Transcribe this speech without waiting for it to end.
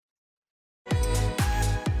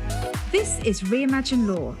This is Reimagine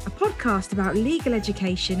Law, a podcast about legal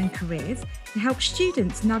education and careers to help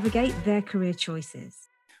students navigate their career choices.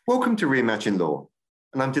 Welcome to Reimagine Law,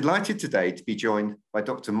 and I'm delighted today to be joined by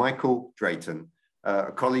Dr. Michael Drayton,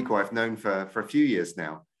 a colleague who I've known for a few years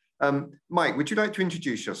now. Mike, would you like to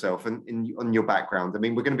introduce yourself and on your background? I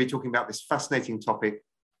mean, we're going to be talking about this fascinating topic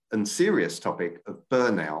and serious topic of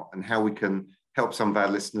burnout and how we can help some of our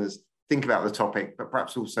listeners think about the topic, but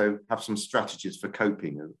perhaps also have some strategies for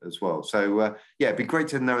coping as well. So it'd be great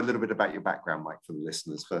to know a little bit about your background, Mike, for the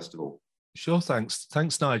listeners, first of all. Sure, thanks,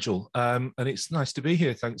 Nigel. And it's nice to be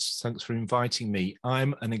here. Thanks for inviting me.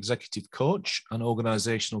 I'm an executive coach, an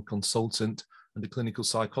organizational consultant, and a clinical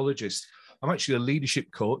psychologist. I'm actually a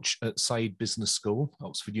leadership coach at Said Business School,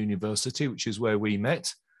 Oxford University, which is where we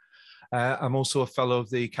met. I'm also a fellow of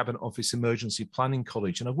the Cabinet Office Emergency Planning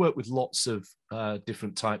College, and I've worked with lots of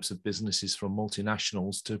different types of businesses, from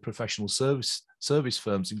multinationals to professional service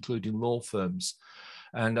firms, including law firms.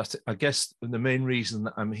 And I guess the main reason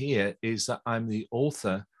that I'm here is that I'm the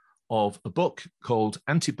author of a book called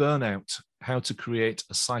Anti-Burnout: How to Create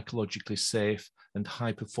a Psychologically Safe and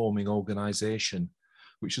High-Performing Organization,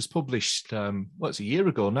 which was published, it's a year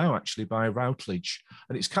ago now, actually, by Routledge.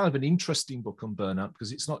 And it's kind of an interesting book on burnout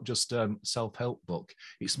because it's not just a self-help book.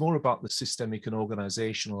 It's more about the systemic and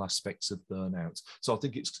organizational aspects of burnout. So I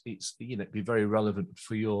think it's it'd be very relevant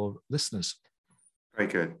for your listeners. Very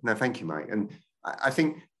good. No, thank you, Mike. And I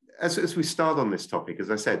think as we start on this topic,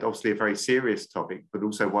 as I said, obviously a very serious topic, but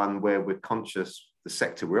also one where we're conscious the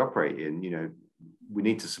sector we operate in, we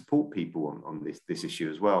need to support people on this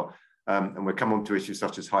issue as well. And we'll come on to issues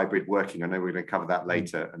such as hybrid working. I know we're going to cover that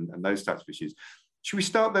later, and those types of issues. Should we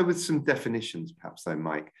start though with some definitions, perhaps, though,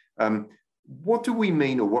 Mike? What do we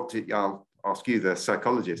mean, or I'll ask you, the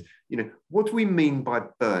psychologist, what do we mean by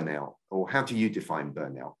burnout, or how do you define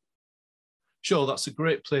burnout? Sure, that's a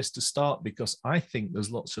great place to start, because I think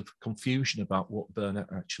there's lots of confusion about what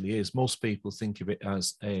burnout actually is. Most people think of it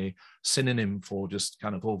as a synonym for just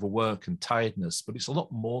kind of overwork and tiredness, but it's a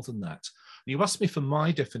lot more than that. You asked me for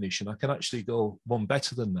my definition. I can actually go one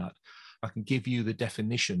better than that. I can give you the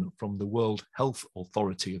definition from the World Health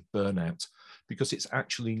Authority of burnout, because it's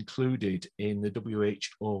actually included in the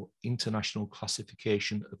WHO International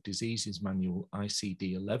Classification of Diseases Manual,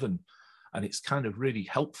 ICD-11. And it's kind of really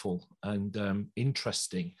helpful and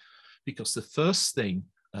interesting, because the first thing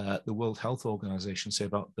the World Health Organization say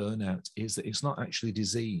about burnout is that it's not actually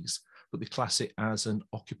disease, but they class it as an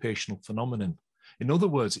occupational phenomenon. In other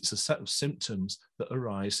words, it's a set of symptoms that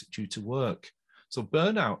arise due to work. So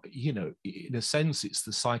burnout, in a sense, it's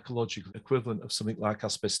the psychological equivalent of something like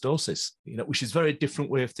asbestosis, which is a very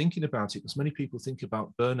different way of thinking about it, because many people think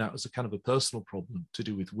about burnout as a kind of a personal problem to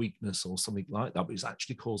do with weakness or something like that, but it's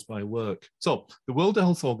actually caused by work. So the World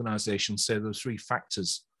Health Organization say there are three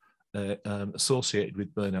factors associated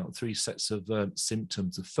with burnout, three sets of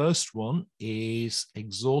symptoms. The first one is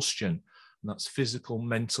exhaustion, and that's physical,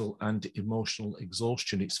 mental, and emotional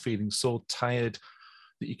exhaustion. It's feeling so tired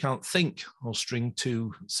that you can't think or string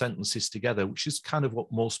two sentences together, which is kind of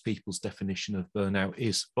what most people's definition of burnout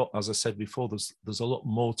is. But as I said before, there's a lot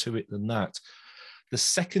more to it than that. The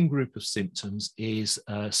second group of symptoms is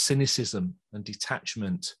cynicism and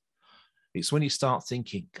detachment. It's when you start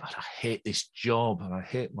thinking, God, I hate this job and I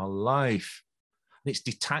hate my life. And it's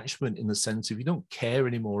detachment in the sense of you don't care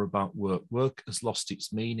anymore about work. Work has lost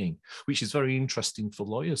its meaning, which is very interesting for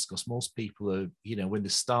lawyers, because most people are, when they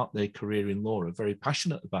start their career in law, are very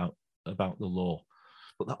passionate about the law.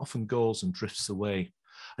 But that often goes and drifts away.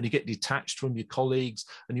 And you get detached from your colleagues,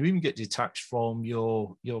 and you even get detached from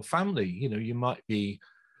your family. You might be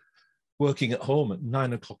working at home at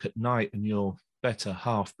 9 o'clock at night, and your better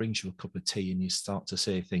half brings you a cup of tea, and you start to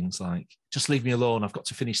say things like, just leave me alone, I've got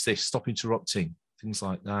to finish this, stop interrupting. Things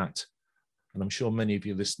like that. And I'm sure many of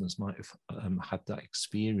your listeners might have had that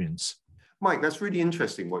experience. Mike, that's really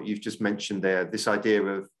interesting what you've just mentioned there, this idea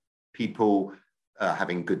of people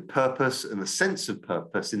having good purpose and a sense of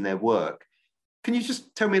purpose in their work. Can you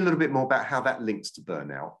just tell me a little bit more about how that links to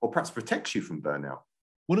burnout, or perhaps protects you from burnout?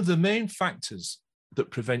 One of the main factors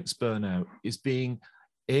that prevents burnout is being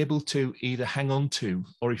able to either hang on to,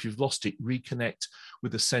 or if you've lost it, reconnect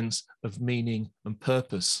with a sense of meaning and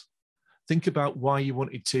purpose. Think about why you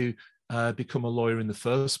wanted to become a lawyer in the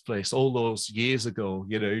first place all those years ago.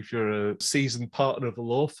 If you're a seasoned partner of a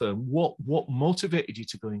law firm, what motivated you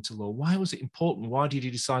to go into law? Why was it important? Why did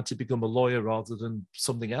you decide to become a lawyer rather than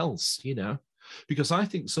something else? Because I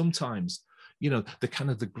think sometimes,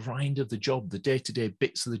 the grind of the job, the day-to-day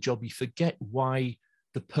bits of the job, you forget why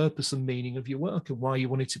the purpose and meaning of your work and why you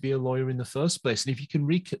wanted to be a lawyer in the first place. And if you can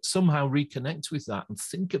somehow reconnect with that and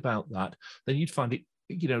think about that, then you'd find it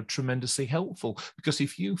tremendously helpful, because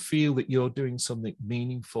if you feel that you're doing something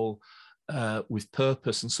meaningful with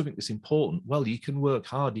purpose and something that's important, well, you can work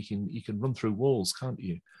hard, you can run through walls, can't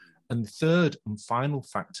you? And the third and final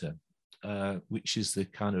factor, which is the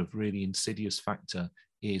kind of really insidious factor,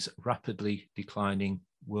 is rapidly declining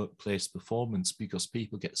workplace performance, because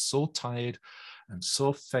people get so tired and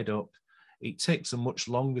so fed up. It takes them much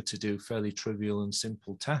longer to do fairly trivial and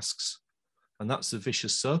simple tasks. And that's the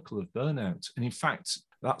vicious circle of burnout. And in fact,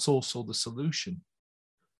 that's also the solution.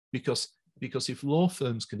 Because if law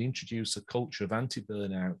firms can introduce a culture of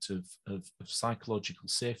anti-burnout, of psychological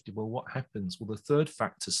safety, well, what happens? Well, the third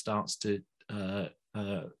factor starts to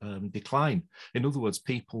decline. In other words,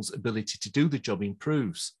 people's ability to do the job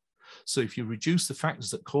improves. So if you reduce the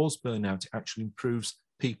factors that cause burnout, it actually improves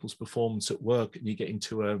people's performance at work, and you get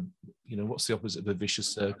into what's the opposite of a vicious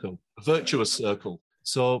circle? A virtuous circle.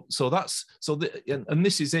 And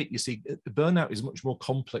this is it. You see, burnout is much more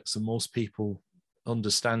complex than most people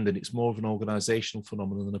understand, and it's more of an organizational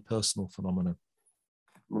phenomenon than a personal phenomenon.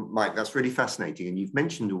 Mike, that's really fascinating. And you've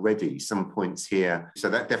mentioned already some points here. So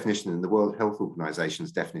that definition in the World Health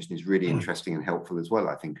Organization's definition is really interesting and helpful as well,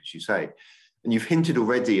 I think, as you say. And you've hinted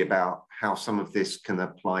already about how some of this can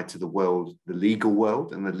apply to the legal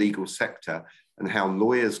world and the legal sector, and how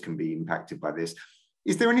lawyers can be impacted by this.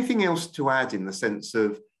 Is there anything else to add in the sense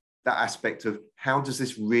of that aspect of how does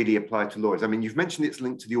this really apply to lawyers? I mean, you've mentioned it's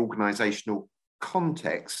linked to the organizational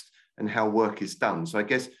context and how work is done. So I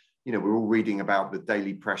guess, we're all reading about the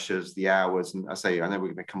daily pressures, the hours, and I know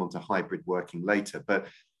we're going to come on to hybrid working later, but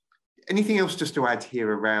anything else just to add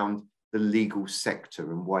here around the legal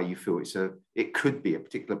sector and why you feel it could be a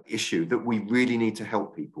particular issue that we really need to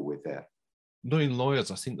help people with there? Knowing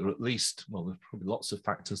lawyers, I think there are at least, there's probably lots of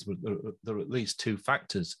factors, but there are at least two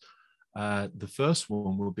factors. The first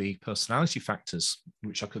one will be personality factors,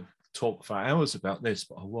 which I could talk for hours about this,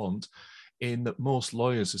 but I won't, in that most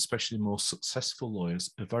lawyers, especially most successful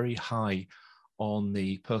lawyers, are very high on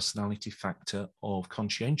the personality factor of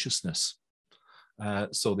conscientiousness.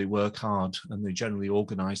 So they work hard and they're generally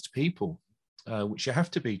organized people, which you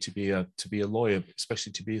have to be a lawyer,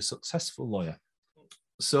 especially to be a successful lawyer.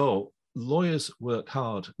 So lawyers work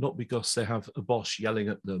hard, not because they have a boss yelling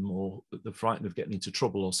at them or they're frightened of getting into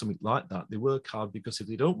trouble or something like that. They work hard because if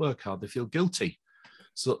they don't work hard, they feel guilty.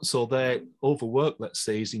 So their overwork, let's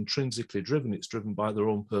say, is intrinsically driven. It's driven by their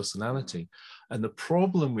own personality. And the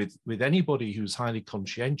problem with anybody who's highly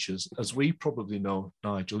conscientious, as we probably know,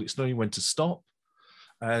 Nigel, it's knowing when to stop.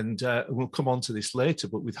 And we'll come on to this later,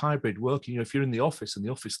 but with hybrid working, if you're in the office and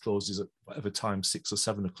the office closes at whatever time, 6 or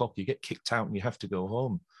 7 o'clock, you get kicked out and you have to go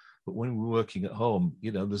home. But when we're working at home,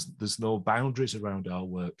 there's no boundaries around our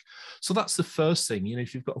work. So that's the first thing.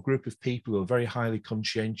 If you've got a group of people who are very highly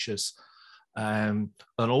conscientious and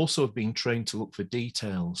also have been trained to look for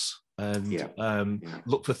details and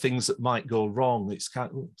look for things that might go wrong. It's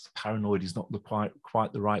paranoid is not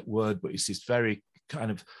quite the right word, but it's this very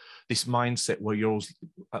kind of this mindset where you're always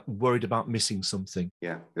worried about missing something.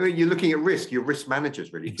 Yeah, you're looking at risk. You're risk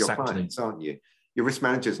managers, really, exactly. Your clients, aren't you? You're risk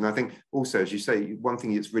managers. And I think also, as you say, one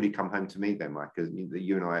thing that's really come home to me then, Mike, that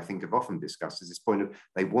you and I think have often discussed is this point of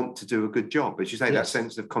they want to do a good job. As you say, that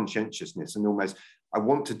sense of conscientiousness and almost, I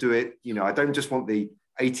want to do it. I don't just want the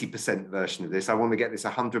 80% version of this. I want to get this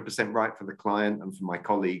 100% right for the client and for my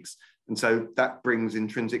colleagues. And so that brings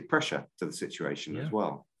intrinsic pressure to the situation as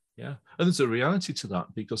well. Yeah, and there's a reality to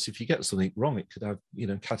that, because if you get something wrong, it could have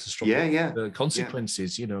catastrophic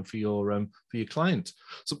consequences, for your client.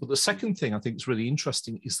 So, but the second thing I think is really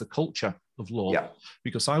interesting is the culture of law,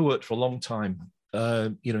 because I worked for a long time,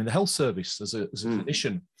 in the health service as a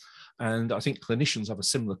clinician, and I think clinicians have a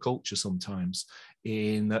similar culture sometimes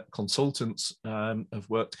in that consultants have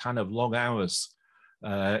worked kind of long hours.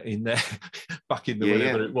 In there back in the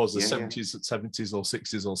whatever it was, the 70s or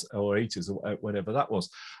 60s or 80s or whatever that was,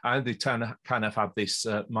 and they kind of have this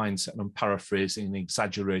mindset, and I'm paraphrasing and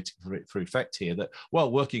exaggerating for effect here, that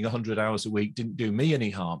working 100 hours a week didn't do me any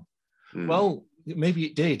harm. Well, maybe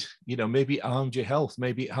it did, maybe it harmed your health,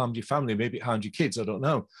 maybe it harmed your family, maybe it harmed your kids, I don't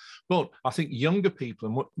know. But I think younger people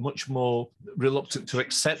are much more reluctant to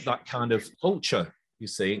accept that kind of culture. You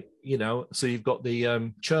see, so you've got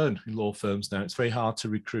the churn in law firms now. It's very hard to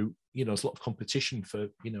recruit. There's a lot of competition for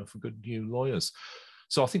good new lawyers.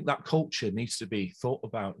 So I think that culture needs to be thought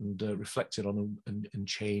about and reflected on and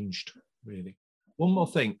changed, really. One more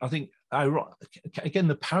thing, I think, again,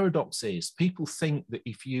 the paradox is people think that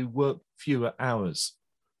if you work fewer hours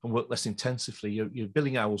and work less intensively, your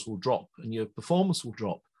billing hours will drop and your performance will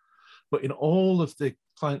drop. But in all of the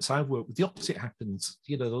clients I've worked with, the opposite happens.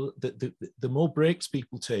 The more breaks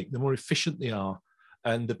people take, the more efficient they are,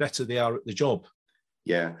 and the better they are at the job.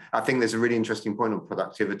 Yeah, I think there's a really interesting point on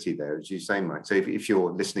productivity there, as you say, Mike. So if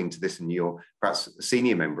you're listening to this and you're perhaps a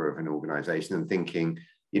senior member of an organization and thinking,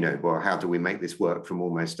 well, how do we make this work from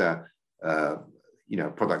almost a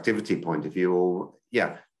productivity point of view? Or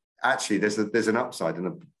actually there's an upside,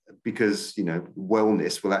 because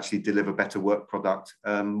wellness will actually deliver better work product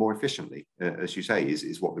more efficiently, as you say,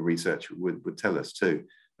 is what the research would tell us too.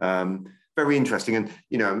 Very interesting. And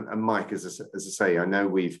and Mike, as I say, I know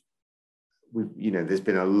we've there's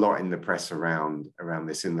been a lot in the press around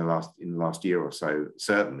this in the last year or so,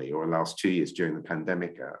 certainly, or the last 2 years during the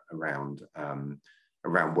pandemic, around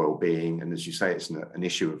well-being. And as you say, it's an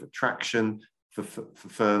issue of attraction for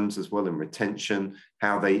firms as well, and retention,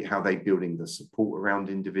 how they building the support around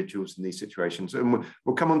individuals in these situations. And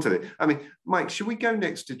we'll come on to it. I mean, Mike, should we go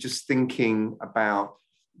next to just thinking about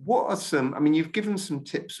what are some, you've given some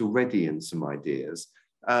tips already and some ideas.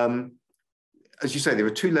 As you say, there are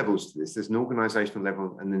two levels to this. There's an organizational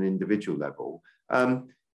level and an individual level.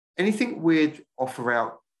 Anything we'd offer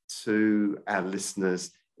out to our listeners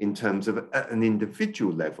in terms of at an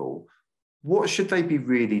individual level, what should they be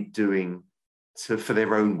really doing for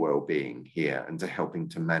their own well-being here, and to helping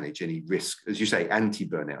to manage any risk, as you say,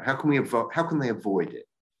 anti-burnout? How can they avoid it?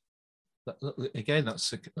 Again,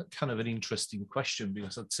 that's kind of an interesting question,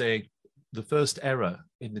 because I'd say the first error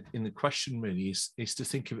in the question really is to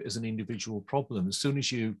think of it as an individual problem. As soon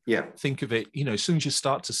as you think of it, as soon as you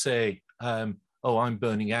start to say, oh, I'm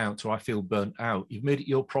burning out, or I feel burnt out, you've made it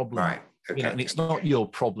your problem. Right. Okay. And it's not your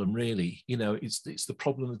problem really. It's the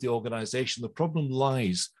problem of the organization. The problem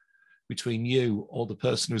lies between you or the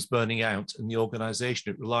person who's burning out and the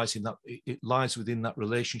organization. It lies within that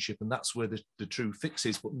relationship, and that's where the true fix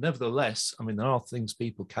is. But nevertheless, there are things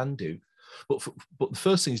people can do. But the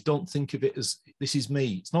first thing is, don't think of it as, this is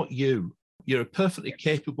me. It's not you. You're a perfectly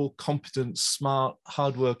capable, competent, smart,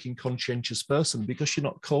 hardworking, conscientious person. Because you're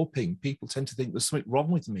not coping, people tend to think there's something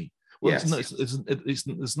wrong with me. Well, yes.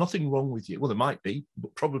 There's nothing wrong with you. Well, there might be,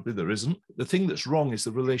 but probably there isn't. The thing that's wrong is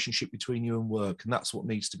the relationship between you and work, and that's what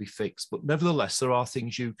needs to be fixed. But nevertheless, there are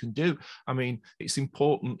things you can do. It's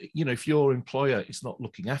important, if your employer is not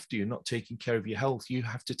looking after you, not taking care of your health, you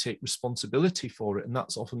have to take responsibility for it, and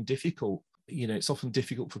that's often difficult. It's often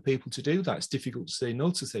difficult for people to do that. It's difficult to say no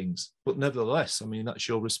to things. But nevertheless, that's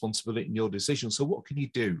your responsibility and your decision. So what can you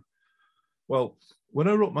do? Well, when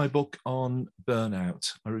I wrote my book on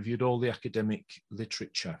burnout, I reviewed all the academic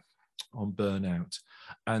literature on burnout.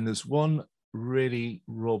 And there's one really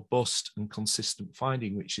robust and consistent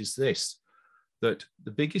finding, which is this: that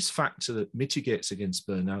the biggest factor that mitigates against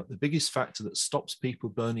burnout, the biggest factor that stops people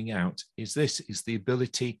burning out is the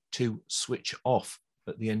ability to switch off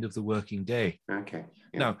at the end of the working day. Okay.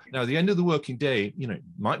 Yeah. Now, the end of the working day,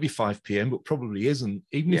 might be 5 p.m., but probably isn't.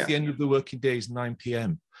 Even if the end of the working day is 9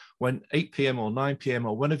 p.m., when 8 p.m. or 9 p.m.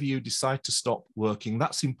 or whenever you decide to stop working,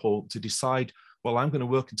 that's important to decide, well, I'm going to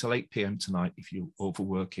work until 8 p.m. tonight if you're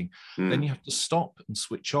overworking. Then you have to stop and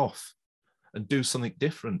switch off and do something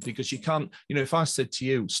different, because you can't, if I said to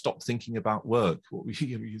you, stop thinking about work, well,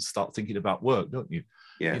 you start thinking about work, don't you?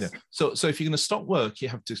 Yes. So if you're going to stop work, you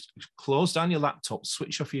have to close down your laptop,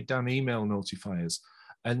 switch off your damn email notifiers,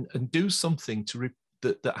 and do something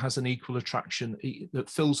that has an equal attraction, that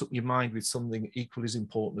fills up your mind with something equally as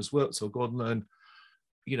important as work. So go and learn,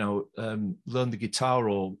 learn the guitar,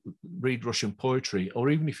 or read Russian poetry,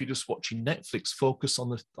 or even if you're just watching Netflix, focus on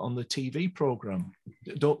the TV program.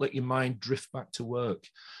 Don't let your mind drift back to work.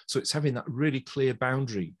 So it's having that really clear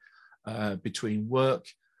boundary between work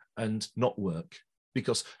and not work.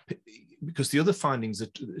 Because the other findings are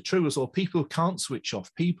true as well. People who can't switch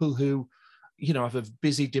off, people who, have a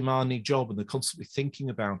busy, demanding job and they're constantly thinking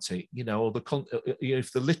about it, or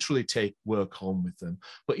if they literally take work home with them.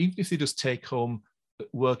 But even if they just take home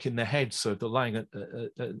work in their head, so if they're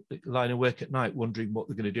lying awake at night wondering what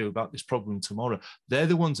they're going to do about this problem tomorrow, they're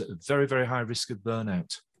the ones at a very, very high risk of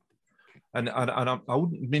burnout. And I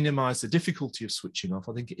wouldn't minimize the difficulty of switching off.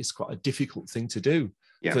 I think it is quite a difficult thing to do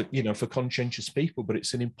for conscientious people, but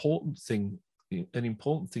it's an important thing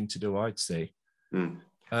to do, I'd say.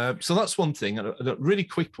 So that's one thing. And a really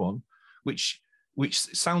quick one, which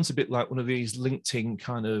sounds a bit like one of these LinkedIn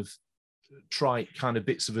kind of trite kind of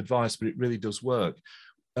bits of advice, but it really does work.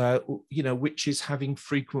 Which is having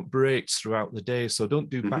frequent breaks throughout the day. So don't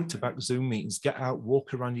do back-to-back Zoom meetings. Get out,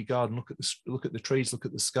 walk around your garden, look at the trees, look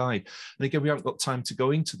at the sky. And again, we haven't got time to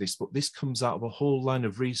go into this, but this comes out of a whole line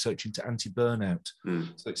of research into anti-burnout.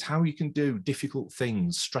 So it's how you can do difficult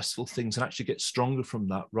things, stressful things, and actually get stronger from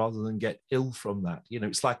that rather than get ill from that.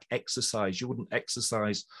 It's like exercise. You wouldn't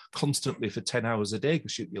exercise constantly for 10 hours a day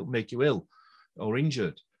because it'll make you ill or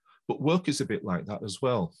injured. But work is a bit like that as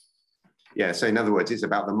well. Yeah. So in other words, it's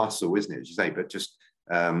about the muscle, isn't it? As you say, but just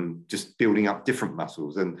building up different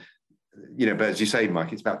muscles. And, but as you say,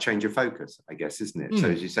 Mike, it's about change of focus, I guess, isn't it? So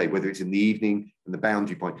as you say, whether it's in the evening and the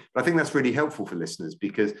boundary point, but I think that's really helpful for listeners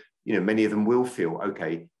because, many of them will feel,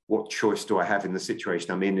 okay, what choice do I have in the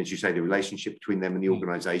situation I'm in? As you say, the relationship between them and the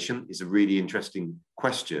organization is a really interesting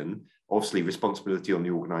question. Obviously, responsibility on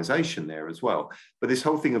the organization there as well. But this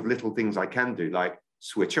whole thing of little things I can do, like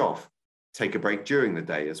switch off, take a break during the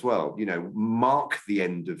day as well, mark the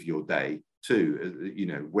end of your day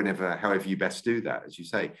too, whenever, however you best do that, as you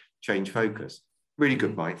say, change focus. Really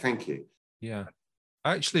good, Mike. Thank you. Yeah.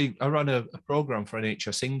 Actually, I ran a program for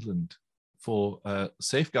NHS England for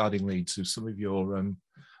safeguarding leads, who some of your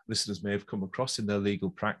listeners may have come across in their legal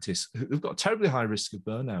practice, who've got a terribly high risk of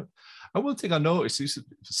burnout. And one thing I noticed, this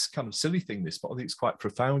is kind of silly thing, but I think it's quite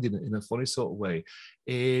profound in a funny sort of way,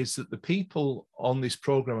 is that the people on this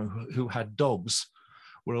program who had dogs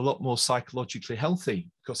were a lot more psychologically healthy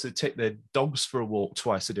because they take their dogs for a walk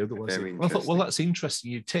twice a day. Otherwise, I thought, well, that's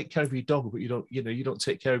interesting. You take care of your dog, but you don't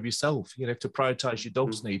take care of yourself. You have to prioritize your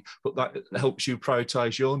dog's need, but that helps you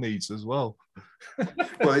prioritize your needs as well.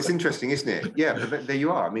 Well, it's interesting, isn't it? Yeah, but there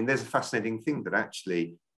you are. I mean, there's a fascinating thing that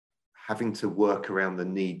actually having to work around the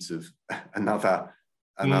needs of another,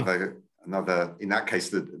 in that case,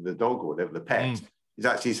 the dog or whatever, the pet, is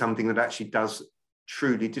actually something that actually does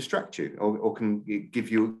truly distract you or can give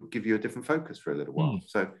you a different focus for a little while.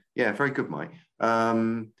 So yeah, very good, Mike.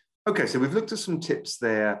 Okay, so we've looked at some tips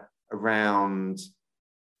there around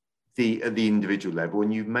the individual level,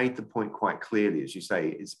 and you've made the point quite clearly, as you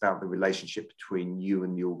say, it's about the relationship between you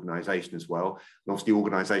and the organization as well. And obviously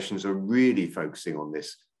organizations are really focusing on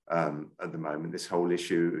this at the moment, this whole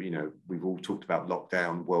issue. We've all talked about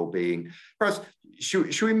lockdown, well-being. Perhaps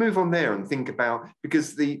should we move on there and think about,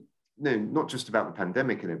 because not just about the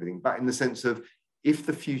pandemic and everything, but in the sense of if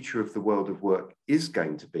the future of the world of work is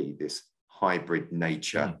going to be this hybrid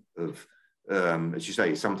nature of, as you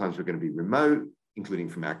say, sometimes we're going to be remote, including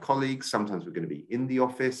from our colleagues, sometimes we're going to be in the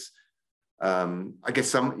office. I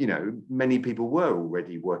guess many people were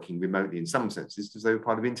already working remotely in some senses because they were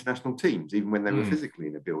part of international teams, even when they were physically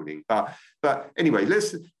in a building. But anyway,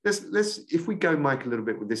 let's if we go, Mike, a little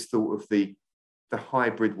bit with this thought of the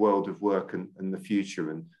hybrid world of work and the future,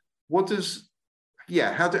 and how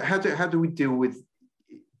do we deal with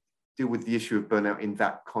the issue of burnout in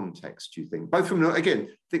that context, do you think? Both from, again,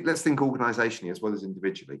 let's think organisationally as well as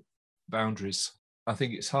individually. Boundaries. I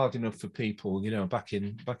think it's hard enough for people, back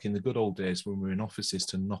in the good old days when we were in offices,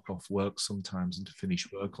 to knock off work sometimes and to finish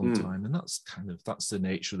work on time. And that's the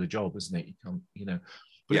nature of the job, isn't it? You can't,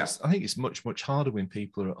 but I think it's much, much harder when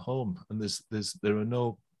people are at home and there are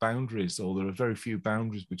no boundaries, or there are very few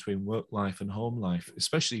boundaries between work life and home life,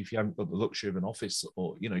 especially if you haven't got the luxury of an office,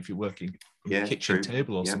 or if you're working on a kitchen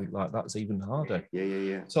table or something like that, it's even harder.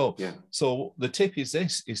 So the tip is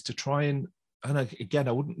to try and again,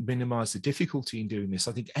 I wouldn't minimize the difficulty in doing this.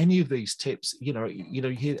 I think any of these tips, you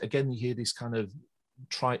hear this kind of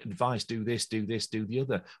try advice, do this, do the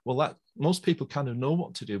other. Well, that most people kind of know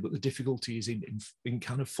what to do, but the difficulty is in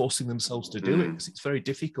kind of forcing themselves to do it, because it's very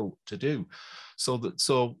difficult to do. So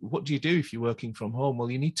what do you do if you're working from home?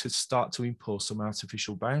 Well, you need to start to impose some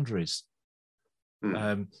artificial boundaries.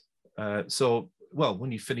 When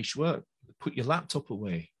you finish work, put your laptop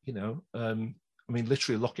away,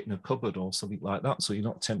 literally lock it in a cupboard or something like that, so you're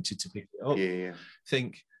not tempted to pick it up.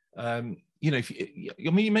 Think,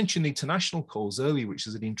 you mentioned international calls earlier, which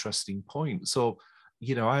is an interesting point. So,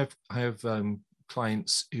 I have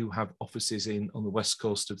clients who have offices on the west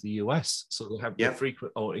coast of the US, so they have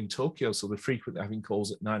frequent, or in Tokyo, so they're frequently having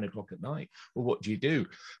calls at 9 o'clock at night. Well, what do you do?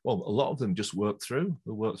 Well, a lot of them just work through.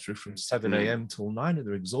 They work through from 7 a.m. till 9, and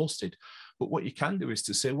they're exhausted. But what you can do is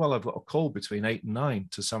to say, well, I've got a call between 8 and 9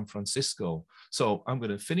 to San Francisco, so I'm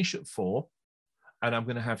going to finish at 4. And I'm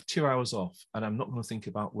going to have 2 hours off, and I'm not going to think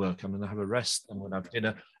about work. I'm going to have a rest. I'm going to have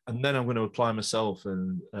dinner, and then I'm going to apply myself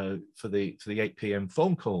and for the 8 p.m.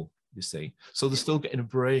 phone call. You see, so they're still getting a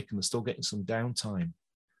break and they're still getting some downtime.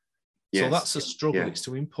 So that's a struggle. It's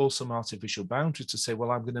to impose some artificial boundaries to say, well,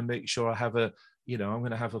 I'm going to make sure I have I'm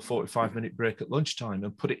going to have a 45-minute break at lunchtime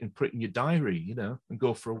and put it in your diary, and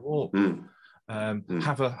go for a walk.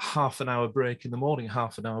 Have a half an hour break in the morning,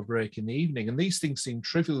 half an hour break in the evening. And these things seem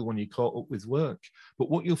trivial when you're caught up with work. But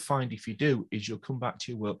what you'll find if you do is you'll come back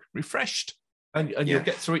to your work refreshed, and you'll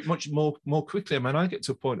get through it much more quickly. I mean, I get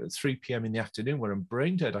to a point at 3 p.m. in the afternoon where I'm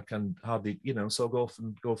brain dead. I can hardly, so I'll go off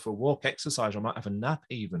and go for a walk, exercise. I might have a nap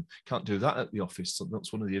even. Can't do that at the office. So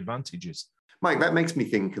that's one of the advantages. Mike, that makes me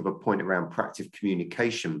think of a point around proactive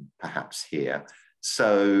communication perhaps here.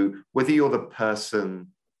 So whether you're the person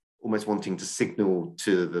almost wanting to signal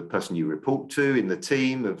to the person you report to in the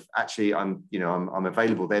team of actually I'm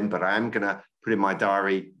available then, but I am going to put in my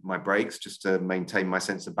diary my breaks just to maintain my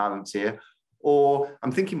sense of balance here. Or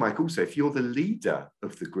I'm thinking, Mike, also if you're the leader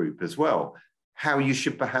of the group as well, how you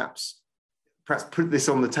should perhaps put this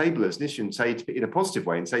on the table as an issue and say in a positive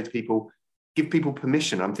way and say to people, give people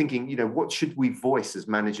permission. I'm thinking, what should we voice as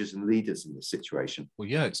managers and leaders in this situation? Well,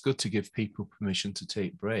 yeah, it's good to give people permission to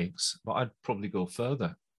take breaks, but I'd probably go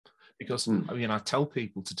further because, I tell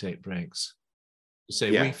people to take breaks.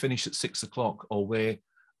 Say, we finish at 6 o'clock or we're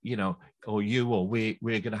going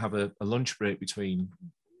to have a lunch break between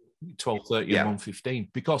 12:30 and 1:15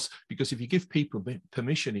 because if you give people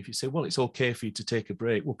permission, if you say, well, it's okay for you to take a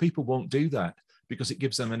break, well, people won't do that because it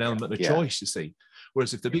gives them an element of choice, you see.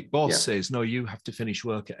 Whereas if the big boss says, no, you have to finish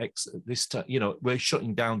work at X this time, we're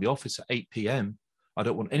shutting down the office at 8 p.m. I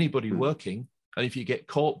don't want anybody working. And if you get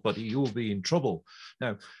caught, buddy, you will be in trouble.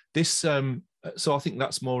 Now, this, so I think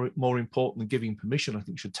that's more important than giving permission. I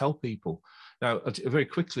think you should tell people. Now, very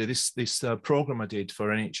quickly, this program I did for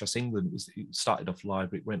NHS England, it started off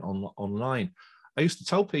live, it went online. I used to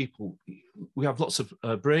tell people, we have lots of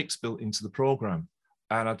breaks built into the program.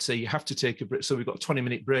 And I'd say, you have to take a break. So we've got a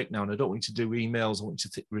 20-minute break now, and I don't want you to do emails. I want you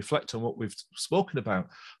to reflect on what we've spoken about.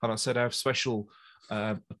 And I said, I have special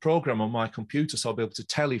a program on my computer, so I'll be able to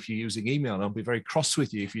tell if you're using email, and I'll be very cross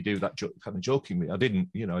with you if you do that, kind of jokingly. I didn't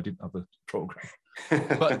have a program.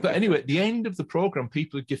 but anyway, at the end of the program,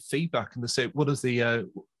 people would give feedback, and they say, one of the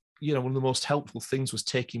most helpful things was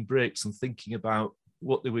taking breaks and thinking about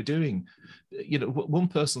what they were doing. One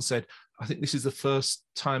person said, I think this is the first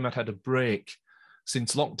time I'd had a break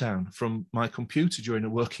since lockdown from my computer during a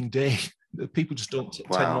working day. People just don't tend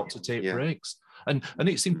not to take breaks. And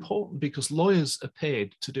it's important because lawyers are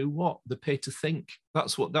paid to do what? They're paid to think.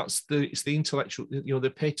 It's the intellectual, they're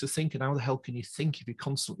paid to think. And how the hell can you think if you're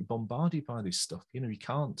constantly bombarded by this stuff? You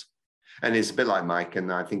can't. And it's a bit like Mike,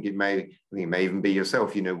 and I think it may even be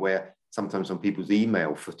yourself, where sometimes on people's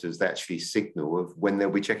email footers, they actually signal of when they'll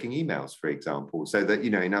be checking emails, for example. So that,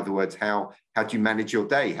 in other words, how do you manage your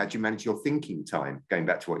day? How do you manage your thinking time? Going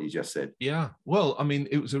back to what you just said. Yeah. Well,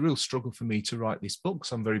 it was a real struggle for me to write this book,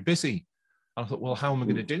 so I'm very busy. I thought, well, how am I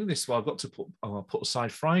going to do this? Well, I've got to put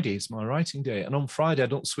aside Friday. It's my writing day. And on Friday, I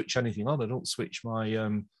don't switch anything on. I don't switch my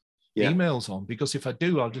emails on, because if I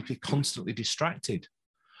do, I'll just be constantly distracted.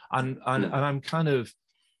 And I'm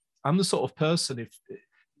I'm the sort of person,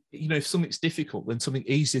 if something's difficult, then something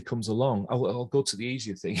easier comes along, I'll go to the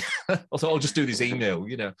easier thing. I'll just do this email,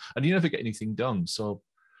 and you never get anything done. So,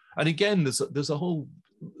 and again,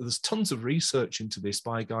 there's tons of research into this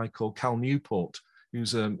by a guy called Cal Newport,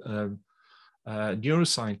 who's a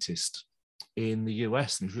neuroscientist in the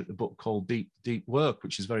US, and he's written a book called Deep Work,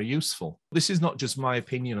 which is very useful. This is not just my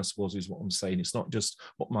opinion, I suppose, is what I'm saying. It's not just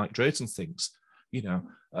what Mike Drayton thinks.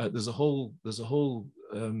 There's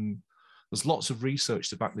lots of research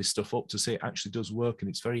to back this stuff up to say it actually does work, and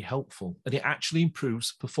it's very helpful, and it actually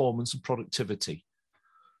improves performance and productivity.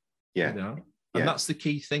 And that's the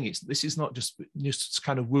key thing. This is not just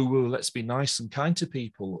kind of woo-woo, let's be nice and kind to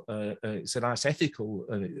people. It's a nice ethical.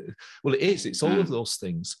 Well, it is. It's all of those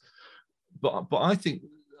things. But I think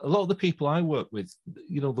a lot of the people I work with,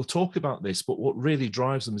 they'll talk about this, but what really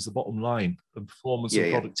drives them is the bottom line of performance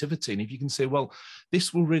and productivity. And if you can say, well,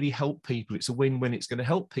 this will really help people, it's a win-win, it's going to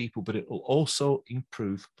help people, but it will also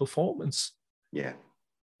improve performance. Yeah.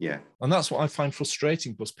 And that's what I find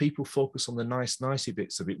frustrating, because people focus on the nicey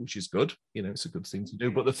bits of it, which is good. It's a good thing to do,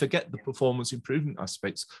 but they forget the performance improvement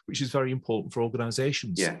aspects, which is very important for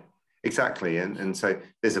organizations. Yeah, exactly. And so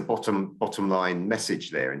there's a bottom line message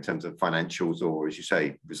there in terms of financials, or as you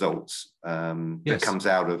say, results that comes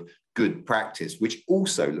out of good practice, which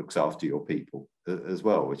also looks after your people as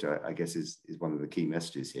well, which I guess is one of the key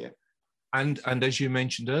messages here. And as you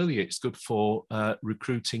mentioned earlier, it's good for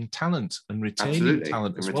recruiting talent and retaining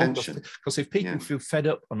talent as well. Because if people feel fed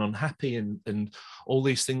up and unhappy and all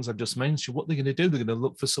these things I've just mentioned, what they're going to do, they're going to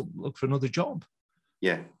look for another job.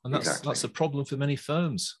 Yeah, and that's a problem for many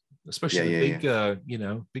firms, especially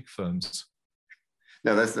big firms.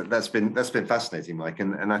 No, that's been fascinating, Mike,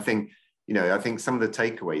 and I think some of the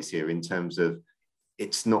takeaways here in terms of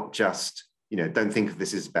it's not just. Don't think of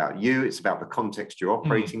this as about you. It's about the context you're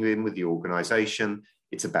operating in with the organization.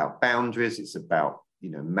 It's about boundaries. It's about,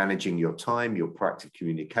 managing your time, your proactive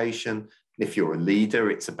communication. And if you're a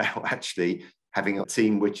leader, it's about actually having a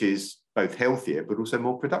team which is both healthier, but also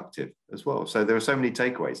more productive as well. So there are so many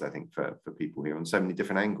takeaways, I think, for people here on so many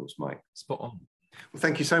different angles, Mike. Spot on. Well,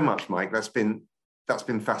 thank you so much, Mike. That's been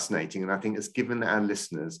fascinating. And I think it's given our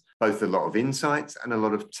listeners both a lot of insights and a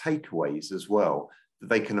lot of takeaways as well, that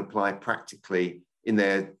they can apply practically in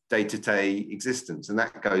their day-to-day existence. And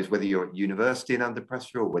that goes whether you're at university and under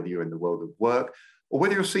pressure, or whether you're in the world of work, or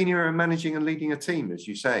whether you're senior and managing and leading a team, as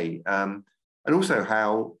you say. And also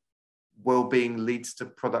how well-being leads to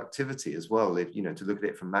productivity as well, if, you know, to look at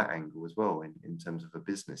it from that angle as well, in terms of a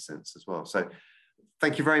business sense as well. So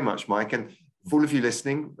thank you very much, Mike. And for all of you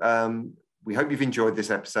listening, we hope you've enjoyed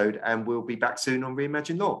this episode, and we'll be back soon on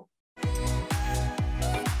Reimagine Law.